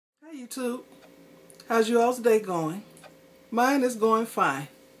YouTube, how's you all's day going? Mine is going fine.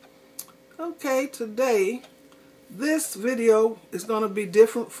 Okay, today this video is going to be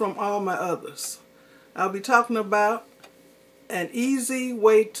different from all my others. I'll be talking about an easy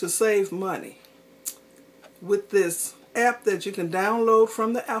way to save money with this app that you can download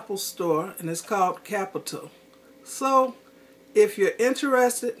from the Apple Store, and it's called QAPITAL. So if you're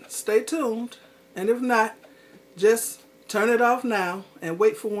interested, stay tuned, and if not, just turn it off now and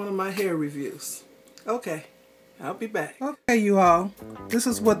wait for one of my hair reviews. Okay, I'll be back. Okay, you all, this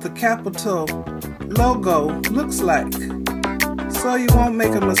is what the QAPITAL logo looks like, so you won't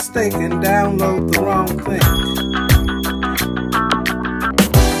make a mistake and download the wrong thing.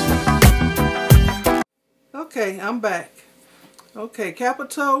 Okay, I'm back. Okay,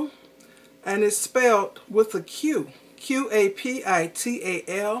 QAPITAL, and it's spelled with a Q,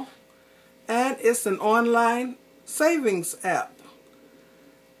 QAPITAL, and it's an online savings app,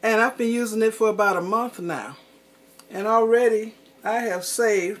 and I've been using it for about a month now, and already I have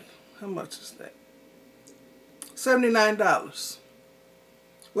saved, how much is that? $79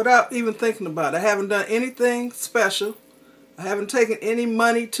 without even thinking about it. I haven't done anything special. I haven't taken any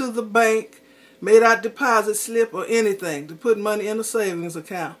money to the bank, made out deposit slip or anything to put money in a savings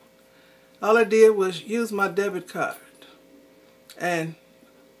account. All I did was use my debit card, and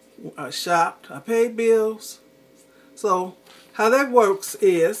I shopped, I paid bills. So how that works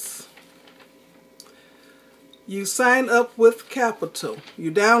is you sign up with QAPITAL.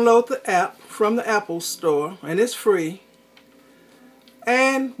 You download the app from the Apple Store, and it's free.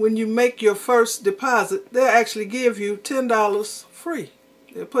 And when you make your first deposit, they'll actually give you $10 free.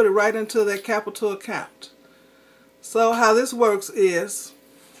 They'll put it right into that QAPITAL account. So how this works is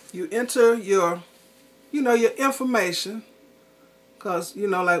you enter your information, because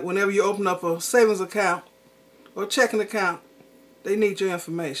like whenever you open up a savings account or checking account, they need your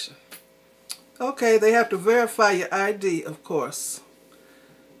information. Okay, they have to verify your ID, of course.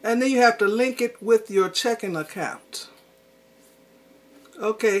 And then you have to link it with your checking account.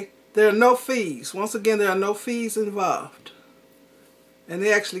 Okay, there are no fees. Once again, there are no fees involved. And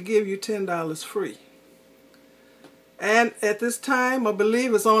they actually give you $10 free. And at this time, I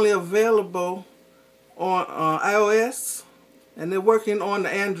believe it's only available on iOS, and they're working on the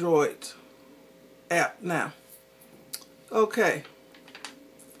Android app now. Okay,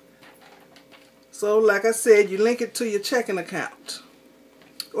 so like I said, you link it to your checking account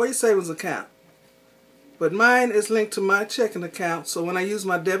or your savings account, but mine is linked to my checking account, so when I use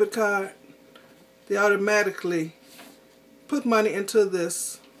my debit card, they automatically put money into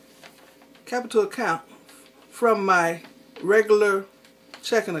this QAPITAL account from my regular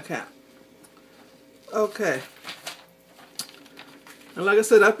checking account. Okay, and like I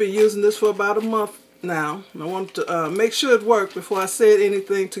said, I've been using this for about a month now, and I want to make sure it worked before I said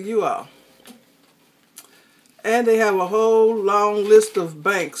anything to you all. And they have a whole long list of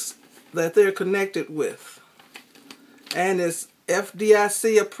banks that they're connected with, and it's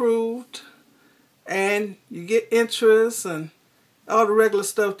FDIC approved, and you get interest and all the regular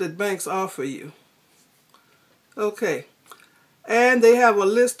stuff that banks offer you. Okay, and they have a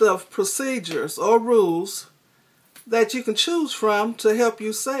list of procedures or rules that you can choose from to help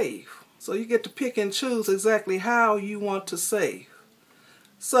you save. So you get to pick and choose exactly how you want to save.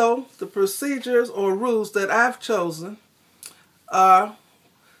 So the procedures or rules that I've chosen are,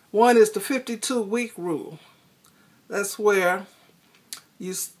 one is the 52-week rule. That's where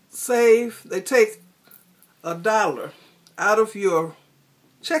you save, they take $1 out of your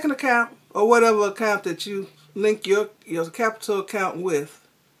checking account or whatever account that you link your QAPITAL account with.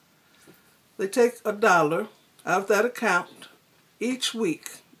 They take $1 out of that account each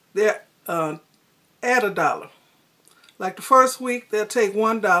week. They add $1. Like the first week, they'll take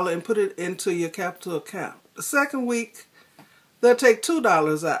 $1 and put it into your QAPITAL account. The second week, they'll take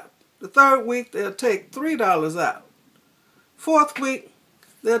 $2 out. The third week, they'll take $3 out. Fourth week,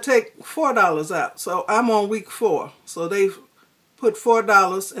 they'll take $4 out. So I'm on week 4. So they've put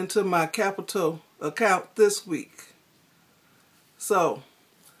 $4 into my QAPITAL account this week. So,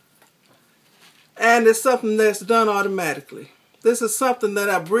 and it's something that's done automatically. This is something that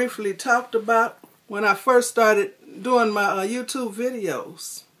I briefly talked about when I first started doing my YouTube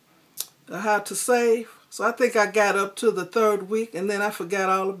videos, how to save. So I think I got up to the 3rd week, and then I forgot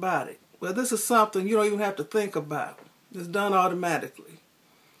all about it. Well, this is something you don't even have to think about. It's done automatically.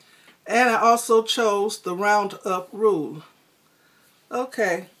 And I also chose the round up rule.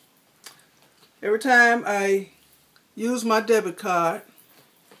 Okay, every time I use my debit card,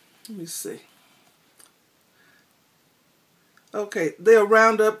 let me see. Okay, they'll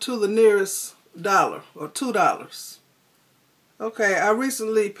round up to the nearest $1 or $2. Okay, I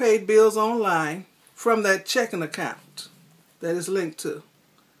recently paid bills online from that checking account that is linked to.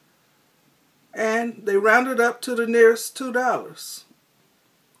 And they rounded up to the nearest $2.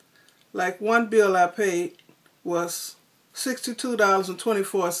 Like one bill I paid was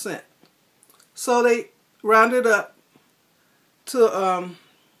 $62.24. So they rounded up to,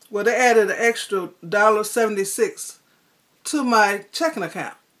 well, they added an extra $1.76 to my checking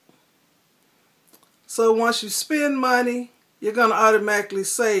account. So once you spend money, you're going to automatically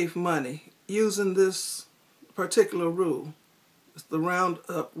save money using this particular rule. It's the round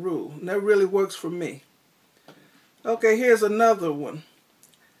up rule. And that really works for me. Okay, here's another one.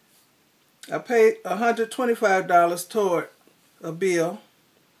 I paid $125 toward a bill,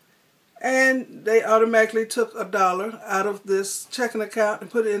 and they automatically took $1 out of this checking account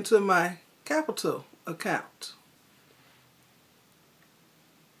and put it into my QAPITAL account.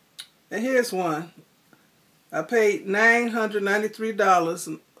 And here's one. I paid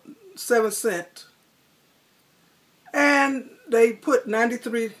 $993.07, and they put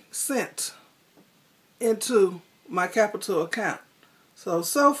 93 cents into my QAPITAL account.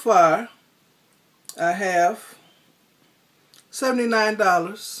 So far, I have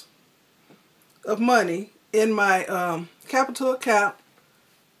 $79 of money in my QAPITAL account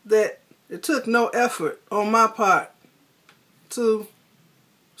that it took no effort on my part to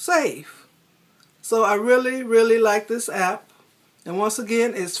save. So I really, really like this app. And once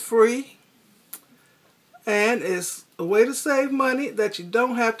again, it's free. And it's a way to save money that you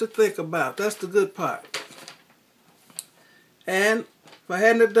don't have to think about. That's the good part. And if I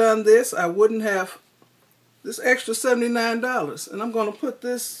hadn't done this, I wouldn't have this extra $79. And I'm going to put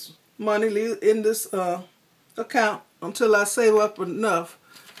this money in this account until I save up enough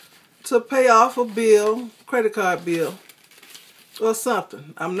to pay off a bill, credit card bill, or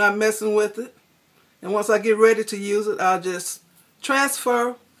something. I'm not messing with it. And once I get ready to use it, I'll just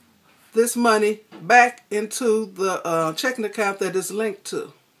transfer this money back into the checking account that it's linked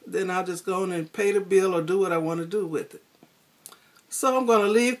to. Then I'll just go in and pay the bill or do what I want to do with it. So I'm going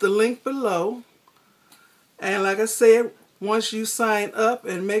to leave the link below. And like I said, once you sign up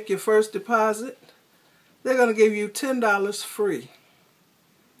and make your first deposit, they're going to give you $10 free.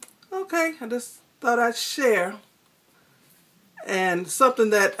 Okay, I just thought I'd share. And something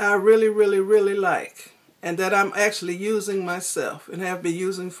that I really, really, really like. And that I'm actually using myself and have been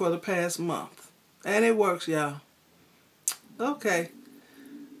using for the past month. And it works, y'all. Okay.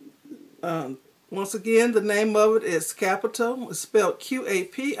 Once again, the name of it is QAPITAL. It's spelled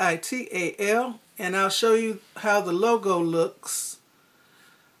QAPITAL. And I'll show you how the logo looks.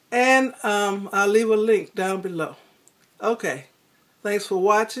 And I'll leave a link down below. Okay. Thanks for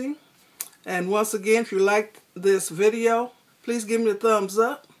watching. And once again, if you liked this video, please give me a thumbs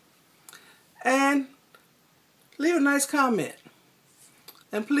up. And leave a nice comment.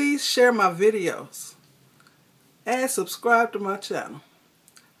 And please share my videos. And subscribe to my channel.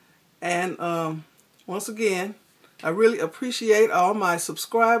 And once again, I really appreciate all my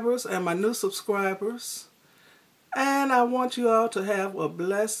subscribers and my new subscribers. And I want you all to have a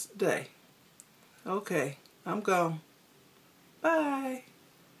blessed day. Okay, I'm gone. Bye.